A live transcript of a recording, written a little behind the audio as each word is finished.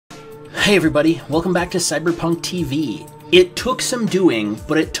Hey everybody, welcome back to Cyberpunk TV. It took some doing,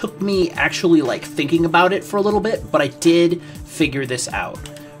 but it took me actually like thinking about it for a little bit, but I did figure this out.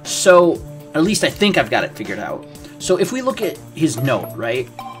 So, at least I think I've got it figured out. So if we look at his note, right?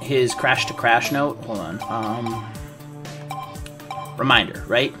 His crash to crash note, hold on. Reminder,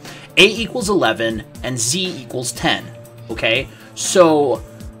 right? A equals 11 and Z equals 10, okay? So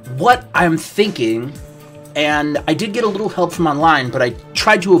what I'm thinking, and I did get a little help from online, but I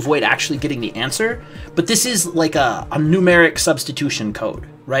tried to avoid actually getting the answer. But this is like a numeric substitution code,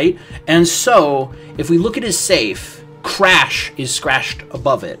 right? And so if we look at his safe, crash is scratched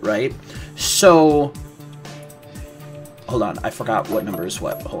above it, right? So, hold on, I forgot what number is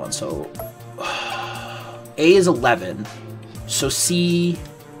what. Hold on, so A is 11, so C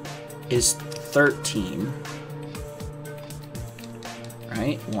is 13.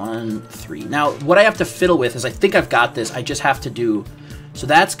 Right, 1, 3. Now, what I have to fiddle with is I think I've got this. I just have to do, so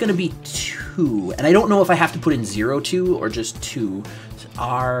that's going to be 2. And I don't know if I have to put in 0, 2 or just 2. So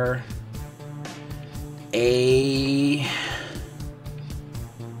R, A,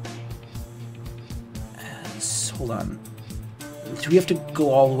 S, hold on. Do we have to go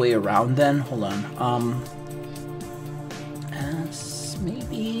all the way around then? Hold on. S,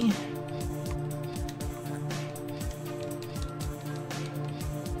 maybe.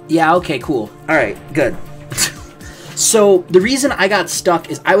 Yeah, okay, cool. Alright, good. So, the reason I got stuck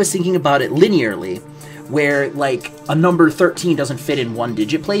is I was thinking about it linearly, where, like, a number 13 doesn't fit in one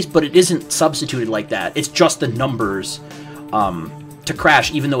digit place, but it isn't substituted like that. It's just the numbers to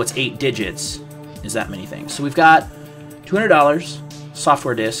crash, even though it's 8 digits, is that many things. So we've got $200,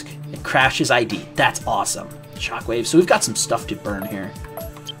 software disk, it crashes ID. That's awesome. Shockwave. So we've got some stuff to burn here.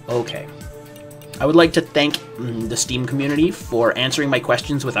 Okay. I would like to thank the Steam community for answering my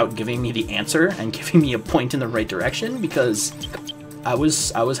questions without giving me the answer and giving me a point in the right direction, because I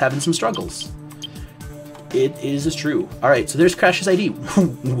was having some struggles. It is true. All right, so there's Crash's ID.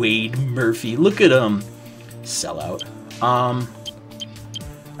 Wade Murphy, look at him, sellout. All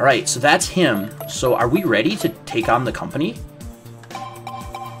right, so that's him. So are we ready to take on the company?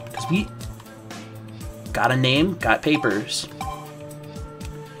 Because we got a name, got papers.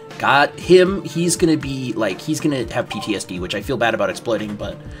 Got him, he's gonna be, like, he's gonna have PTSD, which I feel bad about exploiting,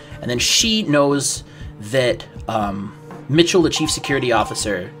 but... And then she knows that Mitchell, the chief security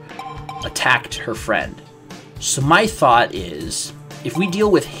officer, attacked her friend. So my thought is, if we deal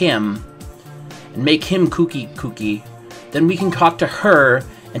with him and make him kooky, then we can talk to her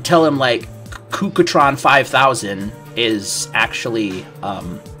and tell him, like, Kookatron 5000 is actually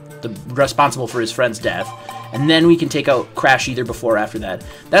responsible for his friend's death. And then we can take out Crash either before or after that.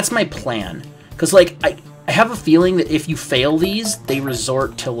 That's my plan. Because, like, I have a feeling that if you fail these, they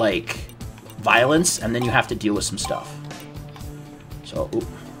resort to, like, violence, and then you have to deal with some stuff. So, ooh.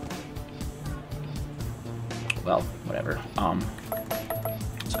 Well, whatever.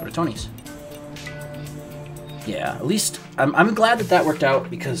 Let's go to Tony's. Yeah, at least I'm glad that that worked out,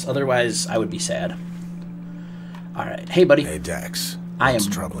 because otherwise I would be sad. Alright, hey, buddy. Hey, Dex. I am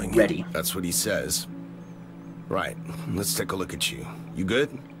troubling ready. You? That's what he says. Right, let's take a look at you. You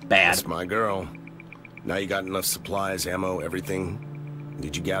good? Bad. That's my girl. Now you got enough supplies, ammo, everything?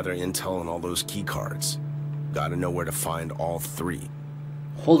 Did you gather intel on all those key cards? Gotta know where to find all 3.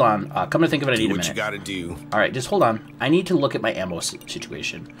 Hold on. Come to think of it, I need a minute. Do what you gotta do. Alright, just hold on. I need to look at my ammo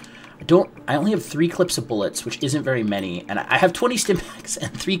situation. I only have 3 clips of bullets, which isn't very many, and I have 20 stimpaks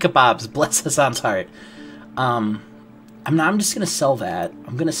and 3 kebabs. Bless Hassan's heart. I'm just gonna sell that.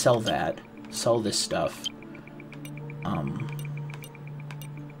 I'm gonna sell that. Sell this stuff.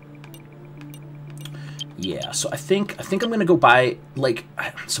 Yeah, so I think I'm gonna go buy, like,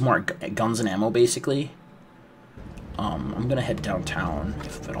 some more guns and ammo, basically. I'm gonna head downtown,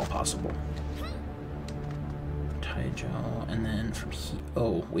 if at all possible. Taijo, and then from here...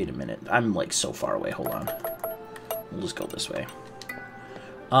 Oh, wait a minute. I'm, like, so far away. Hold on. We'll just go this way.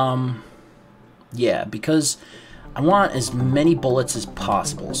 Yeah, because I want as many bullets as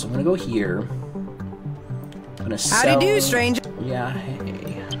possible. So I'm gonna go here. I'm gonna sell... Howdy do, stranger. Yeah, hey.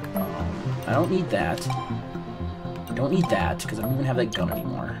 I don't need that. I don't need that, because I don't even have that gun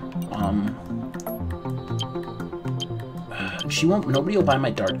anymore. Nobody will buy my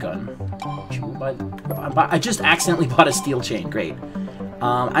dart gun. She will buy... I just accidentally bought a steel chain. Great.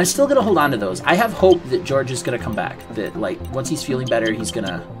 I'm still gonna hold on to those. I have hope that George is gonna come back. That, like, once he's feeling better, he's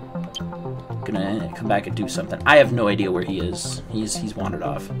gonna come back and do something. I have no idea where he is. He's wandered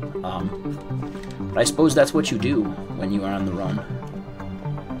off. But I suppose that's what you do when you are on the run.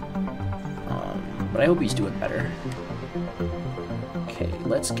 But I hope he's doing better. Okay,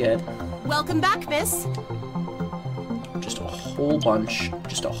 let's get... Welcome back, miss. Just a whole bunch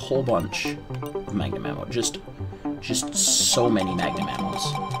of magnum ammo. Just so many magnum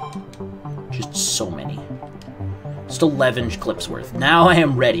ammos. Just so many. Just 11 clips worth. Now I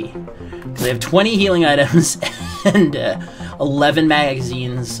am ready. Because I have 20 healing items and 11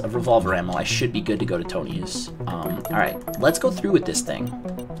 magazines of revolver ammo. I should be good to go to Tony's. Alright, let's go through with this thing.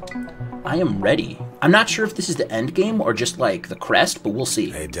 I am ready. I'm not sure if this is the end game or just like the crest, but we'll see.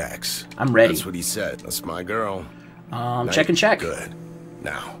 Hey, Dex. I'm ready. That's what he said. That's my girl. Check and check. Good.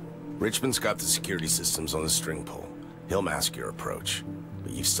 Now, Richmond's got the security systems on the string pull. He'll mask your approach.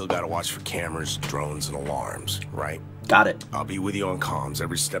 But you've still got to watch for cameras, drones, and alarms, right? Got it. I'll be with you on comms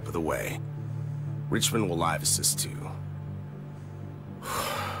every step of the way. Richmond will live assist too.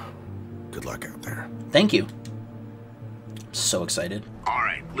 Good luck out there. Thank you. So excited.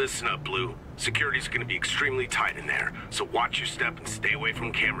 Alright, listen up, Blue. Security's gonna be extremely tight in there, so watch your step and stay away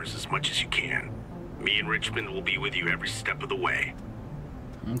from cameras as much as you can. Me and Richmond will be with you every step of the way.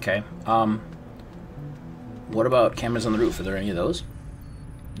 Okay. What about cameras on the roof? Are there any of those?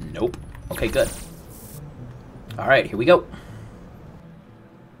 Nope. Okay, good. Alright, here we go.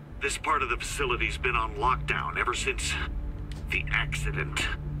 This part of the facility's been on lockdown ever since the accident.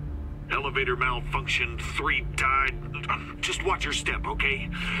 Elevator malfunctioned, 3 died. Just watch your step, okay?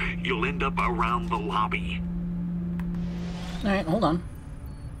 You'll end up around the lobby. Alright, hold on.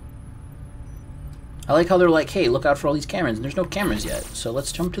 I like how they're like, hey, look out for all these cameras, and there's no cameras yet. So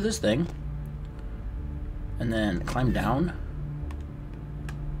let's jump to this thing. And then climb down.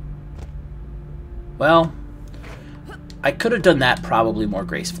 Well, I could have done that probably more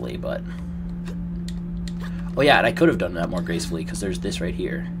gracefully, but... Oh yeah, and I could have done that more gracefully, because there's this right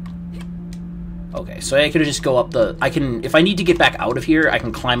here. Okay, so I could just go up the... if I need to get back out of here, I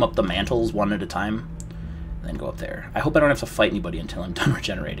can climb up the mantles one at a time. And then go up there. I hope I don't have to fight anybody until I'm done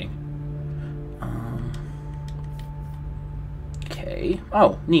regenerating. Okay.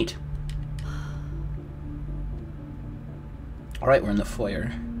 Oh, neat. Alright, we're in the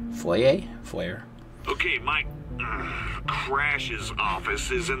foyer. Foyer? Foyer. Okay, Mike. Crash's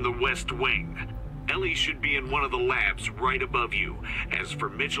office is in the West Wing. Ellie should be in one of the labs right above you. As for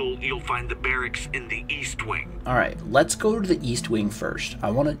Mitchell, you'll find the barracks in the East Wing. Alright, let's go to the East Wing first.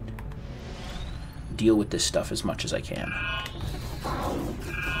 I want to deal with this stuff as much as I can.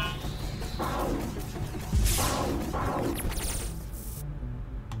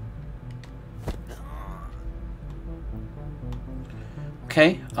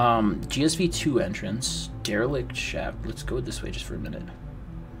 Okay, GSV2 entrance, derelict shaft. Let's go this way just for a minute.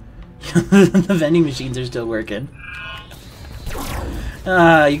 The vending machines are still working.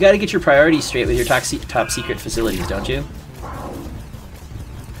 You gotta get your priorities straight with your top secret facilities, don't you?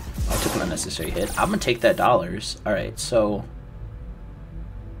 I took an unnecessary hit. I'm gonna take that $. Alright, so...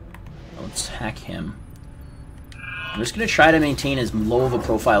 let's hack him. I'm just gonna try to maintain as low of a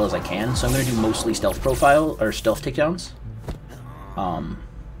profile as I can, so I'm gonna do mostly stealth profile, or stealth takedowns.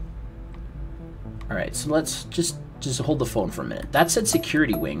 Alright, so let's just hold the phone for a minute. That said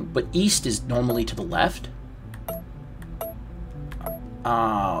security wing, but east is normally to the left.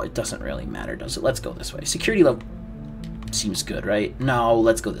 Oh, it doesn't really matter, does it? Let's go this way. Security level seems good, right? No,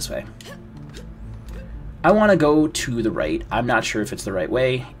 let's go this way. I want to go to the right. I'm not sure if it's the right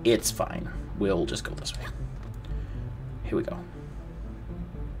way. It's fine. We'll just go this way. Here we go.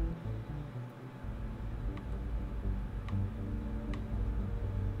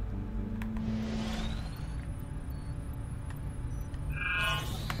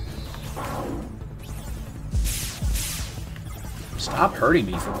 Stop hurting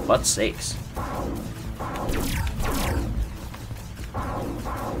me, for butt's sakes.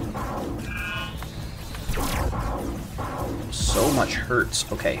 So much hurts.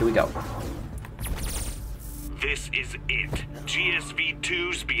 Okay, here we go. This is it.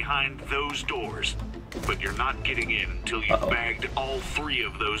 GSV2's behind those doors. But you're not getting in until you've bagged all 3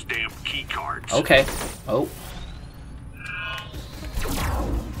 of those damn key cards. Okay. Oh.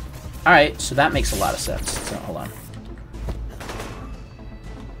 Alright, so that makes a lot of sense. So, hold on.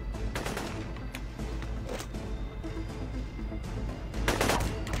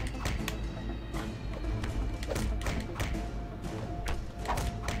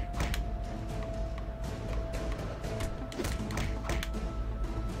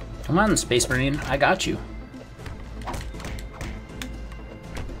 Come on, Space Marine. I got you.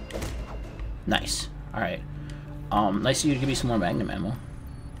 Nice. Alright. Nice of you to give me some more Magnum ammo.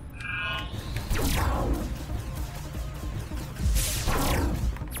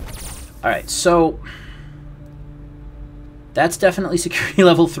 Alright, so... that's definitely security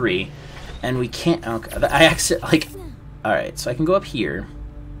level 3. And we can't... okay, I accidentally... like... Alright, so I can go up here.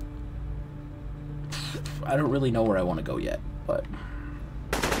 I don't really know where I want to go yet, but...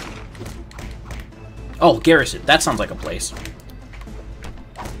 Oh, Garrison. That sounds like a place.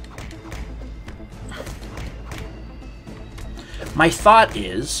 My thought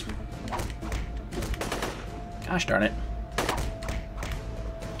is... Gosh darn it.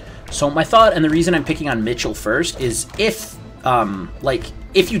 So my thought, and the reason I'm picking on Mitchell first, is if, like,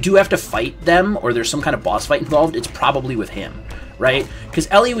 if you do have to fight them, or there's some kind of boss fight involved, it's probably with him, right? Because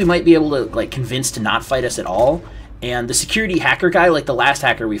Ellie we might be able to, like, convince to not fight us at all, and the security hacker guy, like the last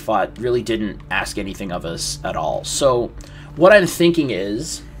hacker we fought, really didn't ask anything of us at all. So what I'm thinking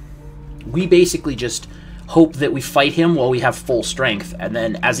is, we basically just hope that we fight him while we have full strength, and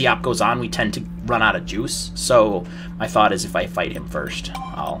then as the op goes on, we tend to run out of juice. So my thought is if I fight him first,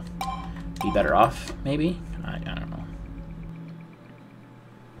 I'll be better off, maybe? I don't know.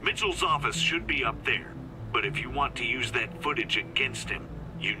 Mitchell's office should be up there, but if you want to use that footage against him,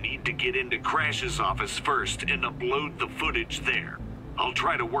 you need to get into Crash's office first and upload the footage there. I'll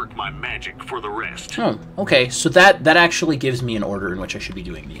try to work my magic for the rest. Oh, okay. So that actually gives me an order in which I should be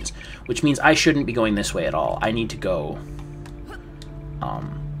doing these, which means I shouldn't be going this way at all. I need to go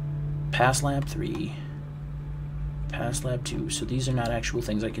past lab 3, past lab 2. So these are not actual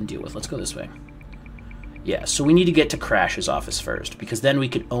things I can deal with. Let's go this way. Yeah, so we need to get to Crash's office first, because then we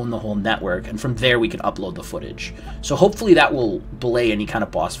could own the whole network, and from there we can upload the footage. So hopefully that will belay any kind of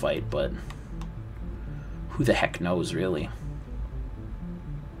boss fight, but who the heck knows, really?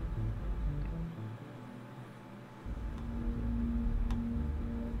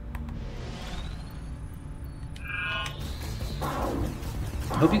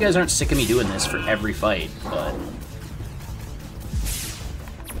 I hope you guys aren't sick of me doing this for every fight, but...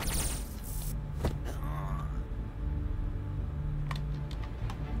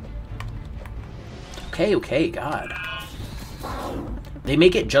 Okay, God. They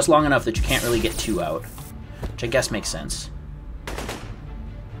make it just long enough that you can't really get 2 out, which I guess makes sense.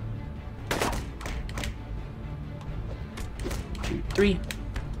 Two, 3.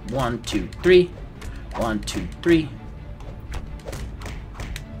 1, 2, 3. 1, 2, 3.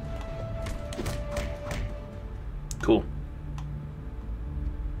 Cool.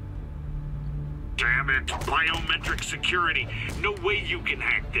 Damn it, biometric security. No way you can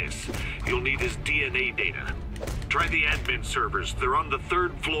hack this. You'll need his DNA data. Try the admin servers. They're on the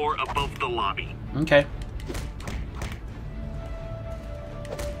 3rd floor above the lobby. Okay.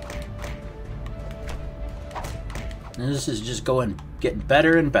 This is just getting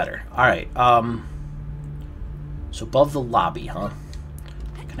better and better. Alright, so above the lobby, huh?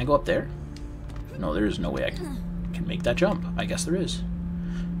 Can I go up there? No, there is no way I can make that jump. I guess there is.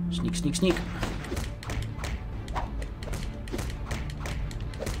 Sneak, sneak, sneak.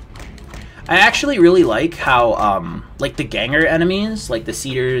 I actually really like how, like, the ganger enemies, like the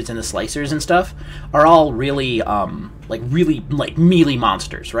Cedars and the Slicers and stuff, are all really, like, melee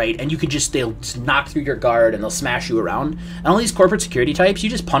monsters, right? And you could they'll just knock through your guard and they'll smash you around. And all these corporate security types, you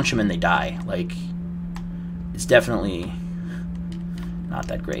just punch them and they die. Like, it's definitely not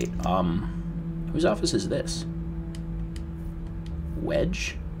that great. Whose office is this?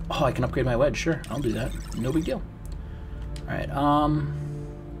 Wedge? Oh, I can upgrade my wedge, sure. I'll do that. No big deal. Alright,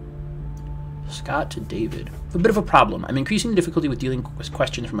 Scott to David. A bit of a problem. I'm increasing the difficulty with dealing with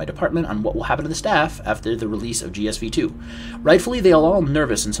questions from my department on what will happen to the staff after the release of GSV2. Rightfully, they are all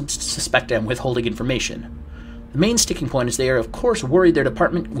nervous and some suspect I'm withholding information. The main sticking point is they are, of course, worried their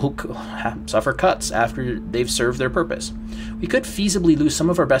department will suffer cuts after they've served their purpose. We could feasibly lose some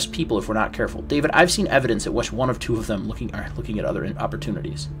of our best people if we're not careful. David, I've seen evidence at which one of 2 of them are looking at other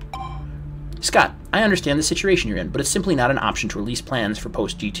opportunities. Scott, I understand the situation you're in, but it's simply not an option to release plans for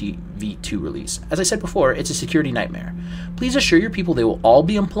post-GTV2 release. As I said before, it's a security nightmare. Please assure your people they will all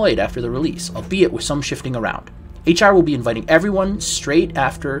be employed after the release, albeit with some shifting around. HR will be inviting everyone straight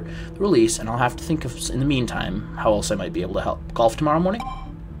after the release, and I'll have to think of, in the meantime, how else I might be able to help. Golf tomorrow morning?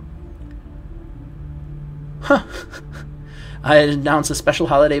 Huh. I announced a special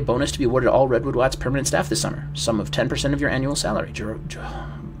holiday bonus to be awarded to all Redwood Watts permanent staff this summer. Sum of 10% of your annual salary. July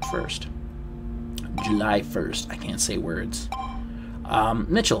 1st. I can't say words.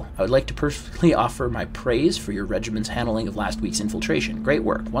 Mitchell, I would like to personally offer my praise for your regiment's handling of last week's infiltration. Great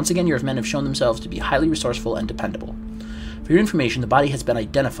work. Once again, your men have shown themselves to be highly resourceful and dependable. For your information, the body has been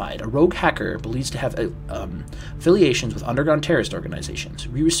identified. A rogue hacker believed to have affiliations with underground terrorist organizations.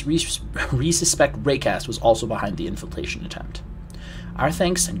 We suspect Raycast was also behind the infiltration attempt. Our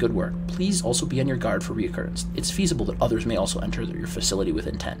thanks and good work. Please also be on your guard for reoccurrence. It's feasible that others may also enter your facility with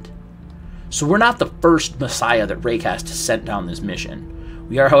intent. So we're not the first Messiah that Raycast has sent down this mission.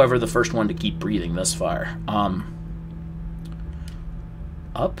 We are, however, the first one to keep breathing thus far.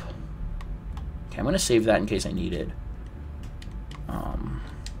 Up. Okay, I'm going to save that in case I need it.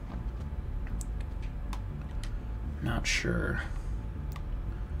 Not sure.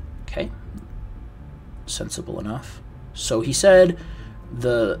 Okay. Sensible enough. So he said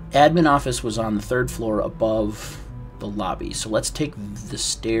the admin office was on the 3rd floor above the lobby. So let's take the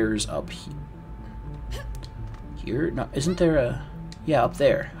stairs up here. No, isn't there a... Yeah, up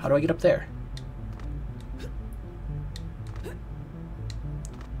there. How do I get up there?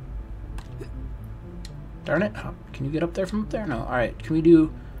 Darn it. Can you get up there from up there? No. Alright. Can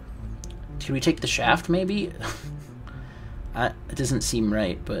we take the shaft, maybe? It doesn't seem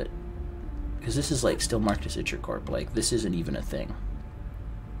right, but... Because this is, like, still marked as Itcher Corp. Like, this isn't even a thing.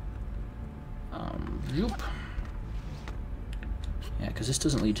 Yoop. Yeah, because this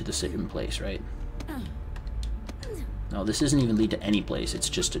doesn't lead to the same place, right? No, this doesn't even lead to any place. It's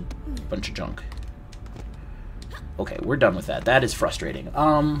just a bunch of junk. Okay, we're done with that. That is frustrating.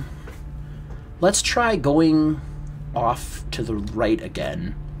 Let's try going off to the right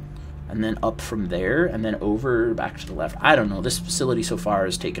again. And then up from there, and then over back to the left. I don't know. This facility so far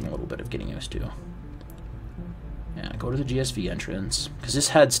has taken a little bit of getting used to. Yeah, go to the GSV entrance. Because this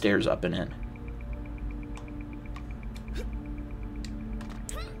had stairs up in it.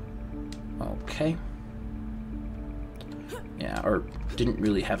 Okay. Yeah, or didn't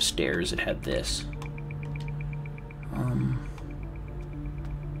really have stairs. It had this.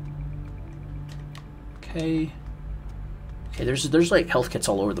 Okay. Okay, there's like health kits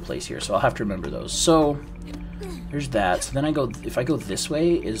all over the place here, so I'll have to remember those. So there's that. So then if I go this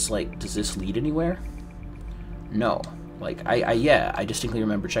way, is like, does this lead anywhere? No. Like yeah, I distinctly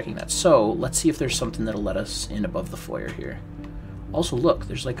remember checking that. So let's see if there's something that'll let us in above the foyer here. Also, look,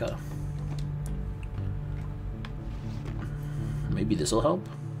 there's like a... Maybe this'll help.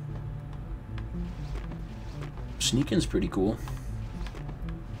 Sneak-in's pretty cool.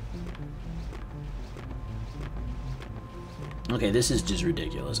 Okay, this is just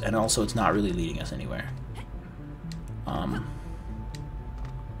ridiculous, and also it's not really leading us anywhere.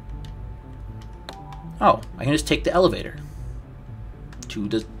 Oh, I can just take the elevator to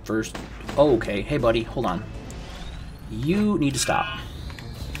the first... Oh, okay. Hey, buddy, hold on. You need to stop.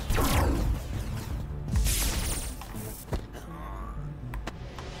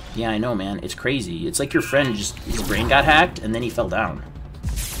 Yeah, I know, man. It's crazy. It's like your friend just... His brain got hacked, and then he fell down.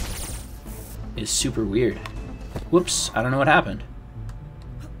 It's super weird. Whoops, I don't know what happened.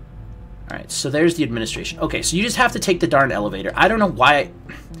 Alright, so there's the administration. Okay, so you just have to take the darn elevator. I don't know why...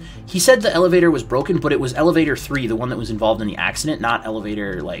 He said the elevator was broken, but it was elevator 3, the one that was involved in the accident, not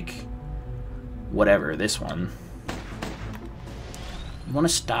elevator, like... Whatever, this one. You want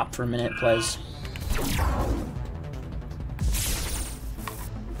to stop for a minute, please?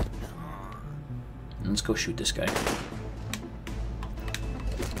 Let's go shoot this guy.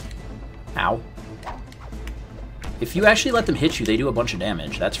 Ow. If you actually let them hit you, they do a bunch of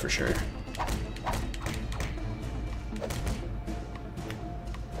damage, that's for sure.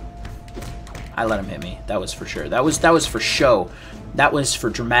 I let him hit me. That was for sure. That was for show. That was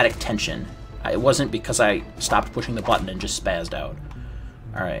for dramatic tension. It wasn't because I stopped pushing the button and just spazzed out.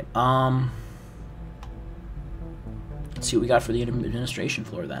 Alright, let's see what we got for the administration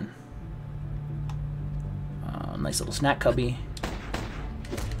floor then. Nice little snack cubby.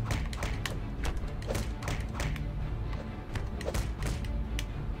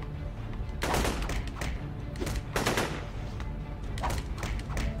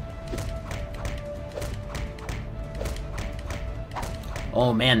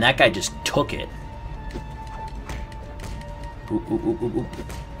 Oh man, that guy just took it. Ooh, ooh, ooh, ooh, ooh.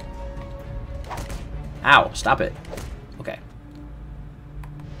 Ow, stop it. Okay.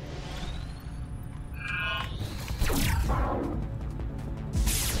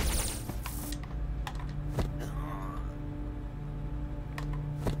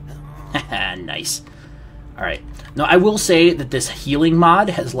 Nice. Alright. Now, I will say that this healing mod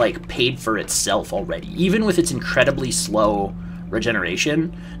has, like, paid for itself already. Even with its incredibly slow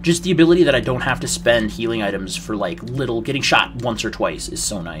regeneration, just the ability that I don't have to spend healing items for, like, little... Getting shot once or twice is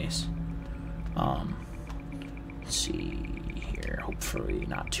so nice. Let's see here. Hopefully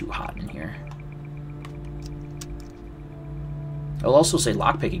not too hot in here. I'll also say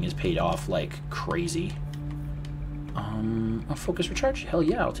lockpicking is paid off like crazy. A focus recharge? Hell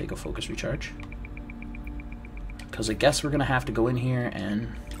yeah, I'll take a focus recharge. Because I guess we're going to have to go in here and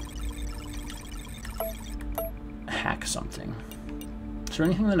hack something. Is there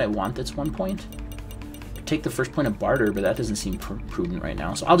anything that I want that's 1 point? Take the first point of barter, but that doesn't seem prudent right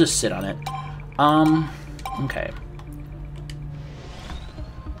now, so I'll just sit on it. Okay.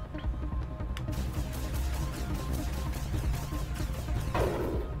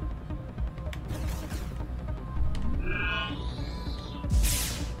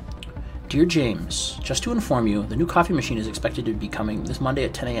 Dear James, just to inform you, the new coffee machine is expected to be coming this Monday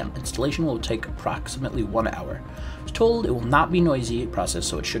at 10 a.m. Installation will take approximately 1 hour. I was told it will not be noisy process,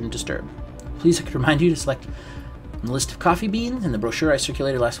 so it shouldn't disturb. Please, I could remind you to select on the list of coffee beans in the brochure I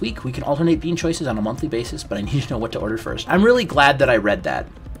circulated last week. We can alternate bean choices on a monthly basis, but I need to know what to order first. I'm really glad that I read that.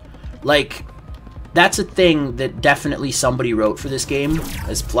 Like, that's a thing that definitely somebody wrote for this game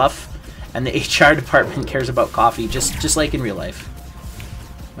as fluff, and the HR department cares about coffee just like in real life.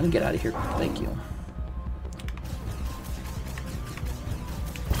 I'm gonna get out of here. Thank you.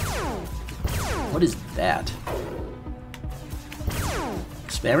 What is that?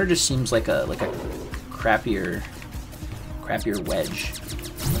 Spammer just seems like a crappier wedge.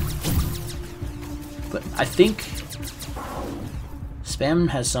 But I think spam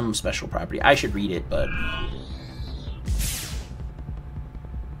has some special property. I should read it, but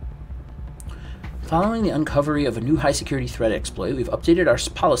following the uncovery of a new high-security threat exploit, we've updated our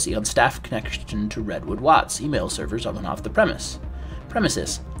policy on staff connection to Redwood Watts email servers on and off the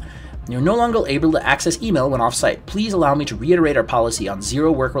premises. You're no longer able to access email when off-site. Please allow me to reiterate our policy on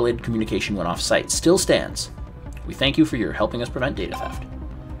zero work-related communication when off-site. Still stands. We thank you for your helping us prevent data theft.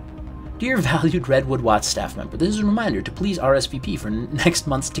 Dear valued Redwood Watts staff member, this is a reminder to please RSVP for next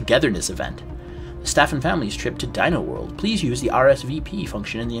month's Togetherness event. The staff and families trip to Dino World. Please use the RSVP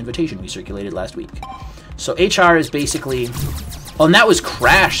function in the invitation we circulated last week. So HR is basically... Oh, and that was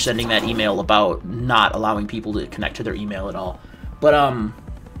Crash sending that email about not allowing people to connect to their email at all. But,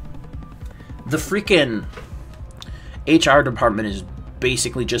 the freaking HR department is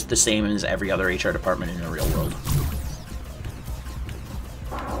basically just the same as every other HR department in the real world.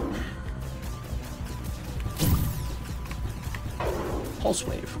 Pulse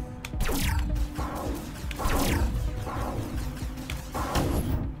wave.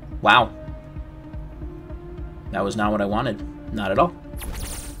 Wow. That was not what I wanted. Not at all.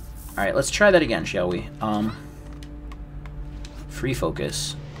 Alright, let's try that again, shall we? Free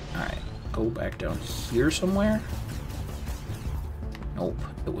focus. Alright, go back down here somewhere. Nope,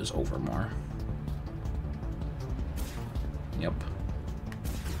 it was over more. Yep.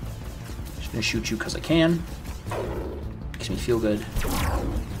 Just gonna shoot you because I can. Makes me feel good.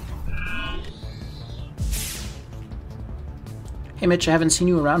 Hey Mitch, I haven't seen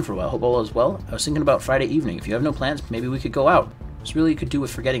you around for a while. Hope all is well. I was thinking about Friday evening. If you have no plans, maybe we could go out. This really could do with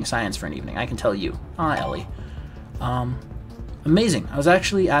forgetting science for an evening. I can tell you. Ah, Ellie. Amazing. I was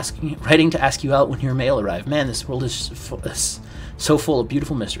actually writing to ask you out when your mail arrived. Man, this world is so full of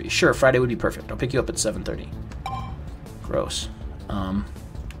beautiful mysteries. Sure, Friday would be perfect. I'll pick you up at 7:30. Gross.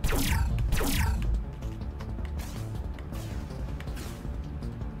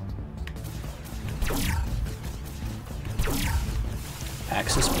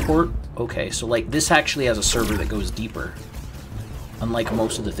 Access port. Okay, so like this actually has a server that goes deeper. Unlike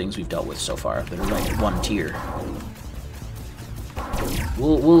most of the things we've dealt with so far that are like one tier.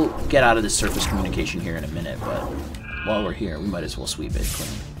 We'll get out of this surface communication here in a minute, but while we're here, we might as well sweep it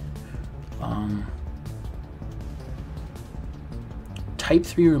clean. Type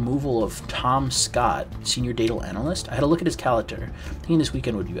 3 removal of Tom Scott, Senior Data Analyst. I had a look at his calendar. Thinking this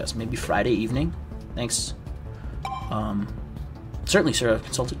weekend would be best. Maybe Friday evening? Thanks. Certainly, sir. I've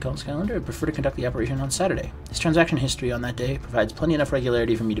consulted Colin's calendar. I prefer to conduct the operation on Saturday. His transaction history on that day provides plenty enough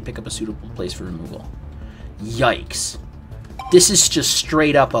regularity for me to pick up a suitable place for removal. Yikes. This is just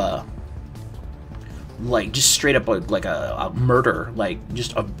straight up a... Like, just straight up a murder. Like,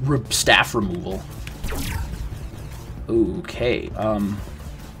 just a staff removal. Okay,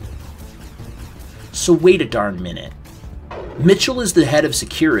 So wait a darn minute. Mitchell is the head of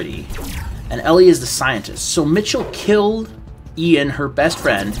security, and Ellie is the scientist. So Mitchell killed Ian, her best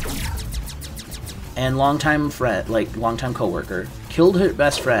friend, and longtime coworker, killed her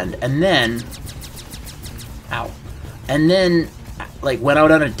best friend, and then, like, went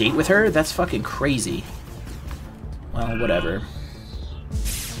out on a date with her? That's fucking crazy. Well, whatever.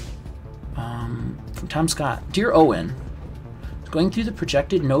 From Tom Scott. Dear Owen, going through the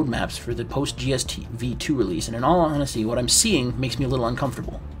projected node maps for the post-GSV2 release, and in all honesty, what I'm seeing makes me a little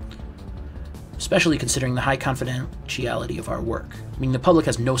uncomfortable. Especially considering the high confidentiality of our work, meaning the public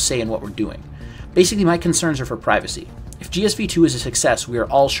has no say in what we're doing. Basically, my concerns are for privacy. If GSV2 is a success, we are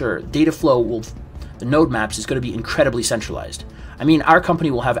all sure data flow the node maps is going to be incredibly centralized. I mean, our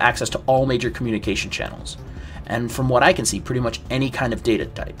company will have access to all major communication channels, and from what I can see, pretty much any kind of data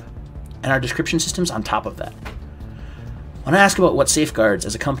type. And our description systems on top of that. When I ask about what safeguards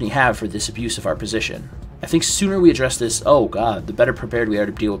as a company have for this abuse of our position, I think sooner we address this, oh god, the better prepared we are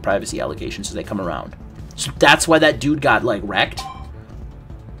to deal with privacy allegations as they come around. So that's why that dude got, like, wrecked?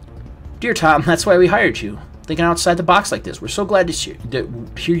 Dear Tom, that's why we hired you. thinking outside the box like this. We're so glad to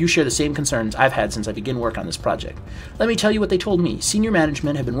hear you share the same concerns I've had since I began work on this project. Let me tell you what they told me. Senior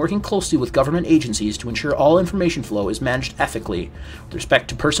management have been working closely with government agencies to ensure all information flow is managed ethically with respect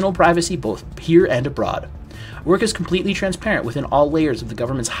to personal privacy both here and abroad. Work is completely transparent within all layers of the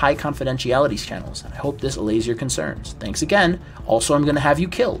government's high confidentiality channels, and I hope this allays your concerns. Thanks again. Also, I'm going to have you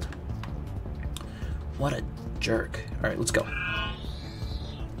killed. What a jerk. All right, let's go.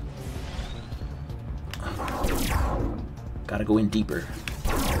 Gotta go in deeper.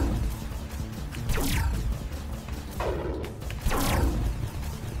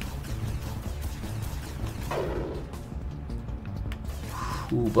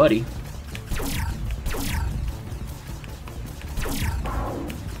 Ooh, buddy.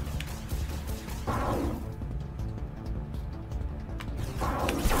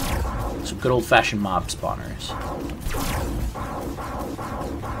 Some good old-fashioned mob spawners.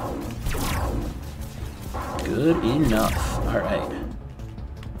 Good enough. Alright.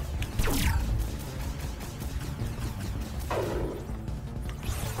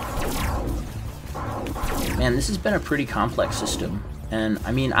 Man, this has been a pretty complex system. And,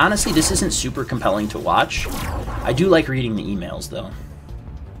 I mean, honestly, this isn't super compelling to watch. I do like reading the emails, though.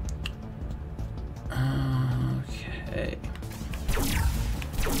 Okay.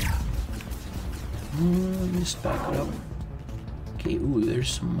 Let me just back it up. Okay, ooh, there's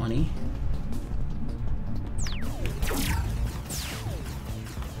some money.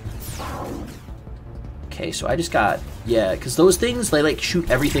 Okay, so I just got, yeah, because those things, they like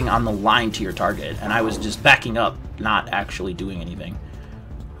shoot everything on the line to your target, and I was just backing up, not actually doing anything.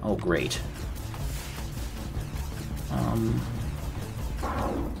 Oh, great.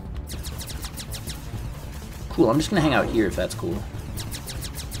 Cool, I'm just gonna hang out here if that's cool.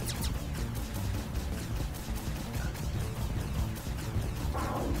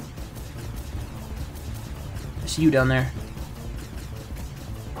 I see you down there.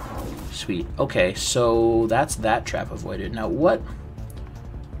 Sweet. Okay, so that's that trap avoided. Now what?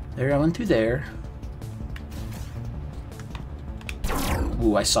 There, I went through there.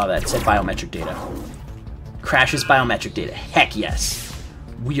 Ooh, I saw that. It said biometric data. Crashes biometric data. Heck yes.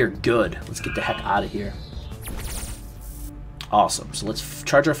 We are good. Let's get the heck out of here. Awesome. So let's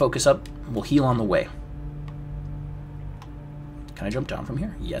charge our focus up. We'll heal on the way. Can I jump down from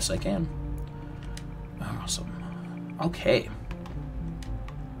here? Yes, I can. Awesome. Okay.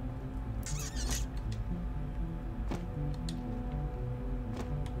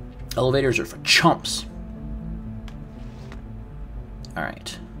 Elevators are for chumps.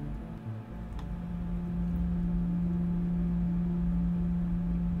 Alright.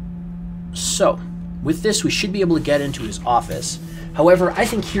 So, with this, we should be able to get into his office. However, I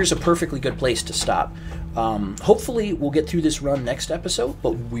think here's a perfectly good place to stop. Hopefully, we'll get through this run next episode,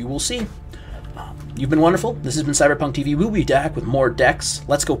 but we will see. You've been wonderful. This has been Cyberpunk TV. We'll be back with more decks.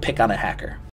 Let's go pick on a hacker.